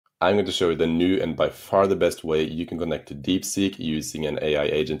I'm going to show you the new and by far the best way you can connect to Deepseek using an AI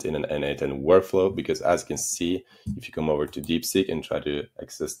agent in an N8N workflow. Because as you can see, if you come over to Deepseek and try to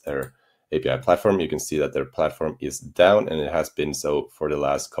access their API platform, you can see that their platform is down, and it has been so for the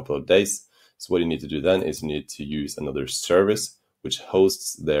last couple of days. So what you need to do then is you need to use another service which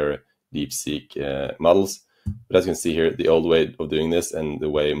hosts their Deepseek models. But as you can see here, the old way of doing this and the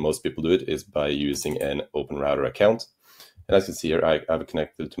way most people do it is by using an OpenRouter account. And as you can see here, I have it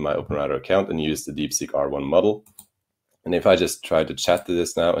connected to my OpenRouter account and use the Deepseek R1 model. And if I just try to chat to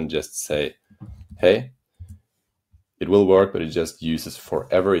this now and just say, hey, it will work, but it just uses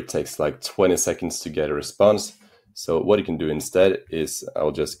forever. It takes like 20 seconds to get a response. So what you can do instead is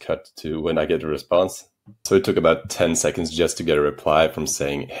I'll just cut to when I get a response. So it took about 10 seconds just to get a reply from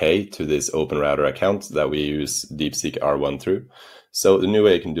saying hey to this OpenRouter account that we use Deepseek R1 through. So the new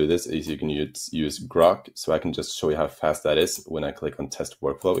way you can do this is you can use Grok. So I can just show you how fast that is. When I click on test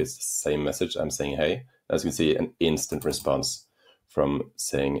workflow, it's the same message. I'm saying hey. As you can see, an instant response from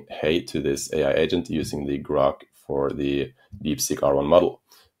saying hey to this AI agent using the Grok for the Deepseek R1 model.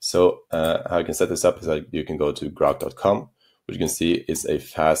 So how you can set this up is that you can go to grok.com. What you can see is a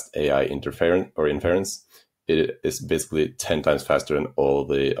fast AI inference. It is basically 10 times faster than all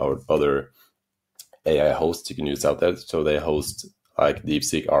the other AI hosts you can use out there. So they host like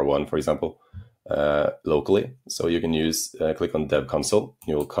Deepseek R1, for example, locally. So you can use, click on Dev Console.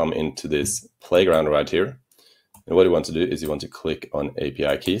 You will come into this playground right here. And what you want to do is you want to click on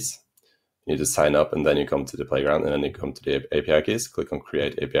API keys. You need to sign up, and then you come to the playground, and then you come to the API keys, click on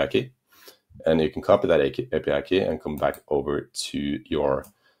Create API Key. And you can copy that API key and come back over to your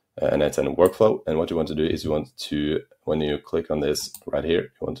N8N workflow. And what you want to do is you want to, when you click on this right here,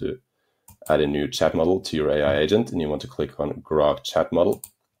 you want to add a new chat model to your AI agent, and you want to click on Grok chat model.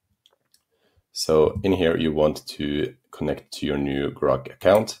 So in here, you want to connect to your new Grok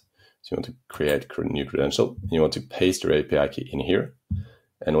account. So you want to create a new credential, and you want to paste your API key in here.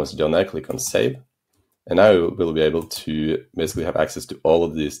 And once you've done that, click on Save. And now we'll be able to basically have access to all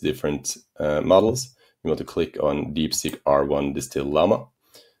of these different models. You want to click on Deepseek R1 Distill Llama.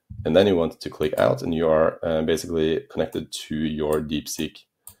 And then you want to click out, and you are basically connected to your Deepseek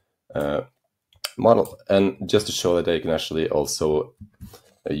model. And just to show that they can actually also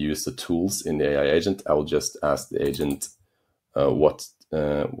use the tools in the AI agent, I will just ask the agent what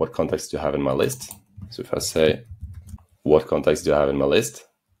contacts do you have in my list. So if I say, what contacts do I have in my list?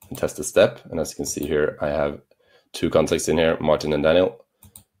 And test the step. And as you can see here, I have two contacts in here, Martin and Daniel.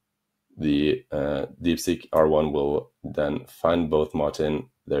 The Deepseek R1 will then find both Martin,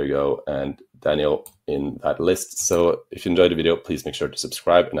 there you go, and Daniel in that list. So if you enjoyed the video, please make sure to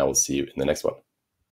subscribe, and I will see you in the next one.